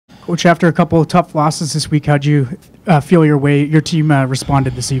Coach, after a couple of tough losses this week, how'd you feel your team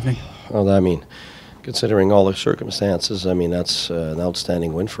responded this evening? Well, I mean, considering all the circumstances, I mean, that's an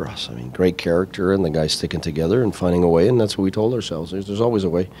outstanding win for us. I mean, great character and the guys sticking together and finding a way, and that's what we told ourselves. There's always a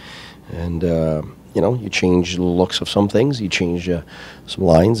way. And, you change the looks of some things. You change some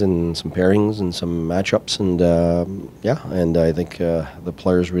lines and some pairings and some matchups. And, and I think the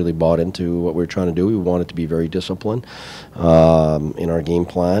players really bought into what we were trying to do. We wanted to be very disciplined in our game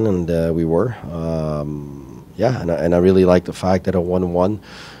plan, and we were. And I really like the fact that a 1-1,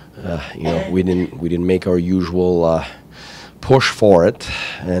 we didn't make our usual push for it,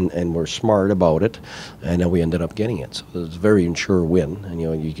 and we're smart about it, and then we ended up getting it. So it was a very sure win, and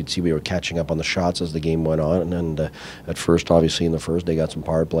you could see we were catching up on the shots as the game went on. And at first, obviously in the first, they got some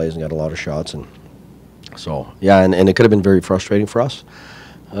power plays and got a lot of shots, and so and it could have been very frustrating for us.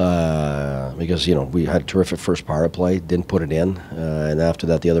 Because we had a terrific first power play, didn't put it in, and after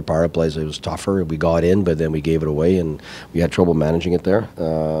that the other power plays it was tougher. We got in, but then we gave it away, and we had trouble managing it there.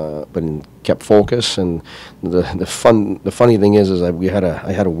 But kept focus, and the funny thing is that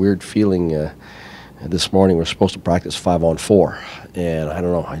I had a weird feeling this morning. We're supposed to practice 5-on-4, and I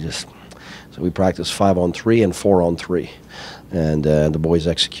don't know. So we practiced 5-on-3 and 4-on-3. And the boys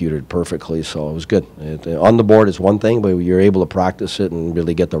executed perfectly, so it was good. On the board is one thing, but you're able to practice it and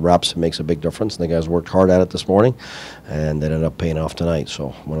really get the reps. It makes a big difference. And the guys worked hard at it this morning, and it ended up paying off tonight.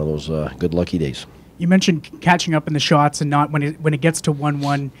 So one of those good lucky days. You mentioned catching up in the shots, and not when it gets to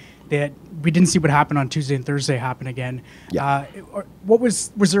 1-1. That we didn't see what happened on Tuesday and Thursday happen again. Yeah.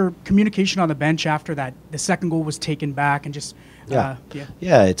 Was there communication on the bench after that? The second goal was taken back, and just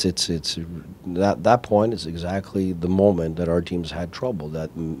it's that point is exactly the moment that our teams had trouble. That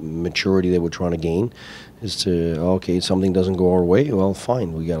maturity they were trying to gain is to something doesn't go our way. Well,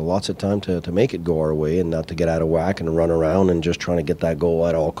 fine, we got lots of time to make it go our way, and not to get out of whack and run around and just trying to get that goal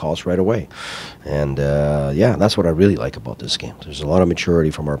at all costs right away. And that's what I really like about this game. There's a lot of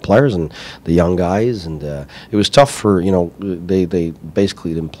maturity from our players and the young guys, and it was tough for they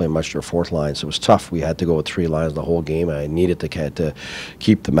basically didn't play much their fourth line, so it was tough. We had to go with three lines the whole game. I needed to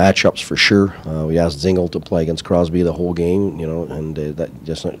keep the matchups for sure. We asked Zingle to play against Crosby the whole game, and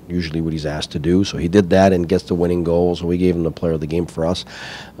that's not usually what he's asked to do. So he did that and gets the winning goal. So we gave him the player of the game for us.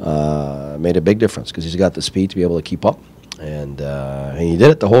 Made a big difference because he's got the speed to be able to keep up. And he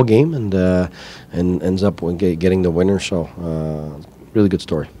did it the whole game, and ends up getting the winner. So really good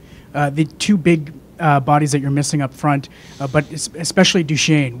story. The two big bodies that you're missing up front, but especially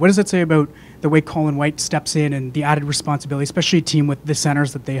Duchesne. What does it say about the way Colin White steps in and the added responsibility, especially a team with the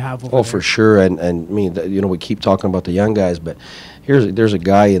centers that they have over there? For sure. And me, we keep talking about the young guys, but there's a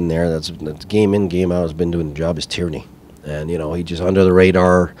guy in there that's game in, game out has been doing the job, is Tierney. And, he just under the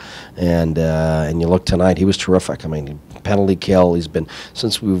radar, and you look tonight, he was terrific. I mean, penalty kill, he's been,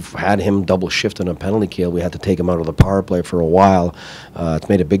 since we've had him double shifting on penalty kill, we had to take him out of the power play for a while. It's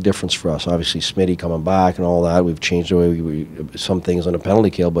made a big difference for us. Obviously, Smitty coming back and all that, we've changed the way some things on the penalty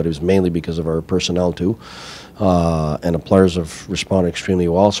kill, but it was mainly because of our personnel too. And the players have responded extremely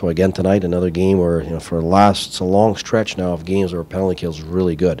well. So again tonight, another game where for the last, it's a long stretch now of games where penalty kills is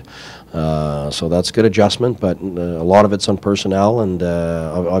really good. So that's a good adjustment, but a lot of it's on personnel, and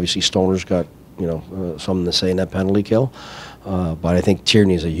obviously Stoner's got something to say in that penalty kill. But I think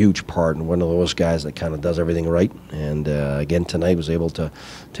Tierney is a huge part and one of those guys that kind of does everything right. And again tonight was able to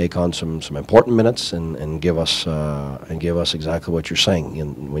take on some important minutes and give us exactly what you're saying.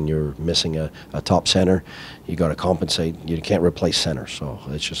 And when you're missing a top center, you got to compensate. You can't replace center. So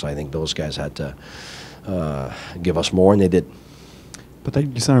it's just, I think those guys had to give us more, and they did.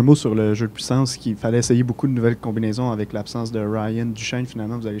 Peut-être glisser un mot sur le jeu de puissance, qu'il fallait essayer beaucoup de nouvelles combinaisons avec l'absence de Ryan Duchesne.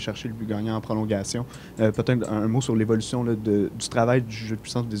 Finalement, vous allez chercher le but gagnant en prolongation. Peut-être un mot sur l'évolution du travail du jeu de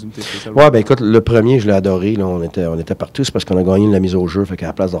puissance des unités spéciales. Oui, écoute, le premier, je l'ai adoré. Là, on était partout, c'est parce qu'on a gagné la mise au jeu. Fait qu'à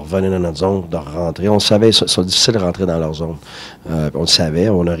la place de revenir dans notre zone, de rentrer, on savait, c'est difficile de rentrer dans leur zone. On le savait,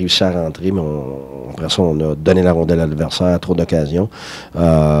 on a réussi à rentrer, mais après ça, on a donné la rondelle à l'adversaire à trop d'occasions.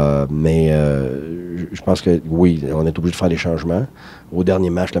 Mais je pense que oui, on est obligé de faire des changements. Au dernier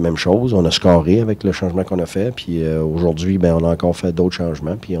match, la même chose. On a scoré avec le changement qu'on a fait. Puis aujourd'hui, on a encore fait d'autres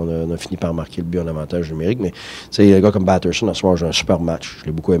changements. Puis on a fini par marquer le but en avantage numérique. Mais tu sais, un gars comme Batterson, ce soir, j'ai un super match. Je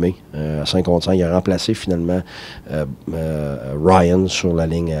l'ai beaucoup aimé. À 5-5, il a remplacé finalement Ryan sur la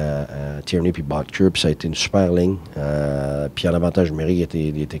ligne à Tierney puis Butcher. Puis ça a été une super ligne. Puis en avantage numérique,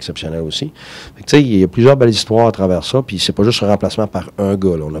 il était exceptionnel aussi. Tu sais, il y a plusieurs belles histoires à travers ça. Puis c'est pas juste un remplacement par un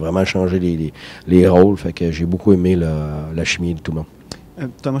gars. Là. On a vraiment changé les rôles. Fait que j'ai beaucoup aimé la chimie de tout le monde.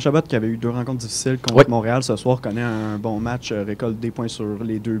 Thomas Chabot, qui avait eu 2 rencontres difficiles contre Montréal ce soir, connaît un bon match, récolte des points sur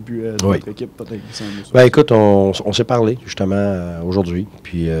les 2 buts de notre équipe. Peut-être que c'est un mot sur écoute, on s'est parlé justement aujourd'hui.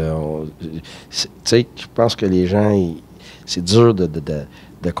 Puis, tu sais, je pense que les gens, c'est dur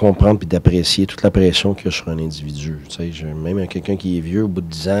de comprendre puis d'apprécier toute la pression qu'il y a sur un individu. Tu sais, même quelqu'un qui est vieux, au bout de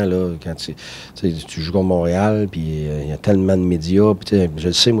 10 ans, là, quand tu joues contre Montréal, puis il y a tellement de médias. Puis, je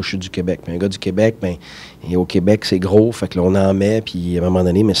le sais, moi, je suis du Québec. Mais un gars du Québec, et au Québec, c'est gros. Fait que là, on en met, puis à un moment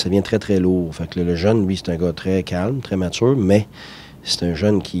donné, mais ça devient très, très lourd. Fait que là, le jeune, lui, c'est un gars très calme, très mature, mais c'est un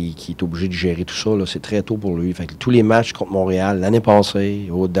jeune qui est obligé de gérer tout ça. Là. C'est très tôt pour lui. Fait que tous les matchs contre Montréal, l'année passée,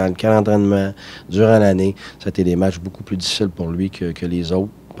 dans le camp d'entraînement, durant l'année, ça a été des matchs beaucoup plus difficiles pour lui que les autres.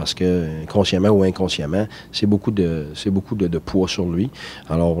 Parce que, consciemment ou inconsciemment, c'est beaucoup de poids sur lui.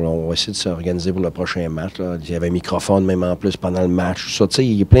 Alors, on va essayer de s'organiser pour le prochain match. Là. Il y avait un microphone même en plus pendant le match. Ça, tu sais,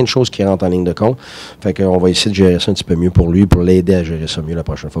 il y a plein de choses qui rentrent en ligne de compte. Fait qu'on va essayer de gérer ça un petit peu mieux pour lui, pour l'aider à gérer ça mieux la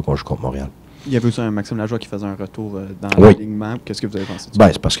prochaine fois qu'on joue contre Montréal. Il y avait aussi un Maxime Lajoie qui faisait un retour dans l'alignement. Qu'est-ce que vous avez pensé de ça?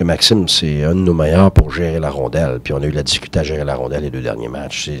 C'est parce que Maxime, c'est un de nos meilleurs pour gérer la rondelle. Puis on a eu la difficulté à gérer la rondelle les 2 derniers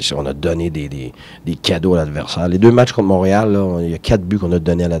matchs. On a donné des cadeaux à l'adversaire. Les 2 matchs contre Montréal, là, il y a 4 buts qu'on a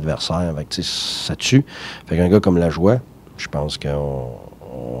donnés à l'adversaire. Ça tue. Fait qu'un gars comme Lajoie, je pense qu'on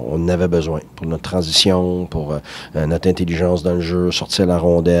en avait besoin pour notre transition, pour notre intelligence dans le jeu, sortir la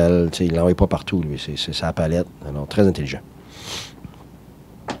rondelle. Il n'envoie pas partout, lui. C'est sa palette. Alors, très intelligent.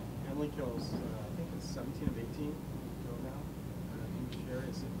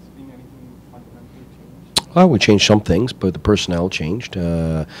 We changed some things, but the personnel changed.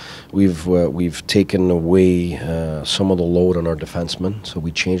 We've taken away some of the load on our defensemen, so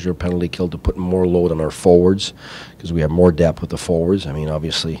we changed our penalty kill to put more load on our forwards because we have more depth with the forwards. I mean,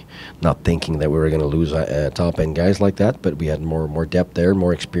 obviously, not thinking that we were going to lose top end guys like that, but we had more depth there,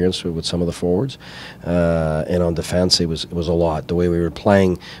 more experience with some of the forwards. And on defense, it was a lot. The way we were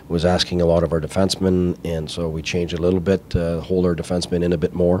playing was asking a lot of our defensemen, and so we changed a little bit, hold our defensemen in a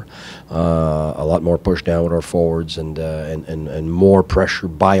bit more, a lot more push down with our forwards and more pressure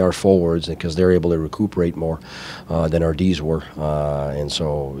by our forwards because they're able to recuperate more than our Ds were. And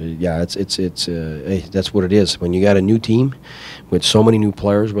so, yeah, it's hey, that's what it is. When you got a new team with so many new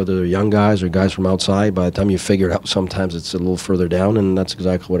players, whether they're young guys or guys from outside, by the time you figure it out, sometimes it's a little further down, and that's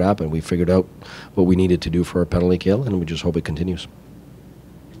exactly what happened. We figured out what we needed to do for our penalty kill, and we just hope it continues.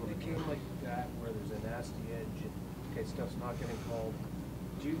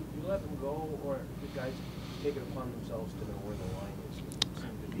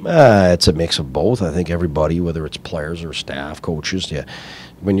 It's a mix of both. I think everybody, whether it's players or staff, coaches, yeah.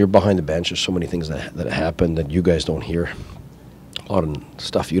 When you're behind the bench, there's so many things that happen that you guys don't hear. A lot of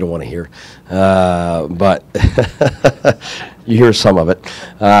stuff you don't want to hear, but you hear some of it.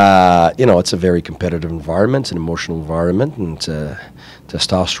 It's a very competitive environment, it's an emotional environment, and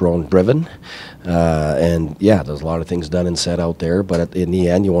testosterone-driven. And, yeah, there's a lot of things done and said out there, but in the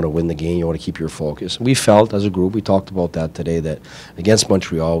end, you want to win the game. You want to keep your focus. We felt, as a group, we talked about that today, that against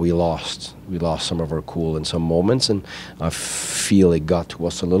Montreal, we lost. We lost some of our cool in some moments, and I feel it got to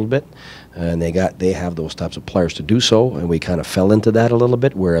us a little bit. And they have those types of players to do so, and we kind of fell into that a little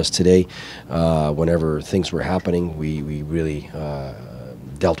bit, whereas today, whenever things were happening, we really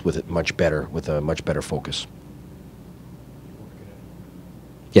dealt with it much better, with a much better focus.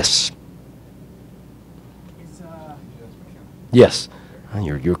 Yes. Yes.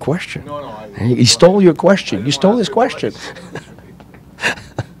 Your question. No. He stole your question. You stole his question. With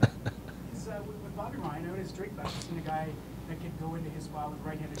Bobby Ryan out his drink back, a guy that could go into his spot with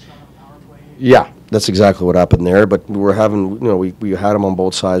right-handed shot on the power play. Yeah, that's exactly what happened there. But we were having, we had him on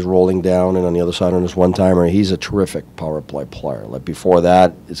both sides rolling down, and on the other side on his one-timer. He's a terrific power play player. Like before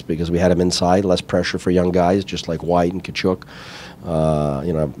that, it's because we had him inside, less pressure for young guys, just like White and Kachuk.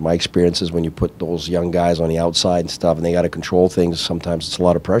 My experience is when you put those young guys on the outside and stuff, and they got to control things, sometimes it's a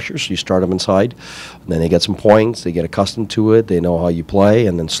lot of pressure, so you start them inside, and then they get some points, they get accustomed to it, they know how you play,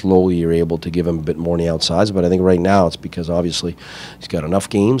 and then slowly you're able to give them a bit more on the outsides. But I think right now it's because obviously he's got enough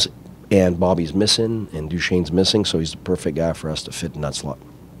games, and Bobby's missing, and Duchesne's missing, so he's the perfect guy for us to fit in that slot.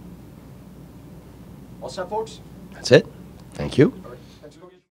 All set, folks? That's it. Thank you.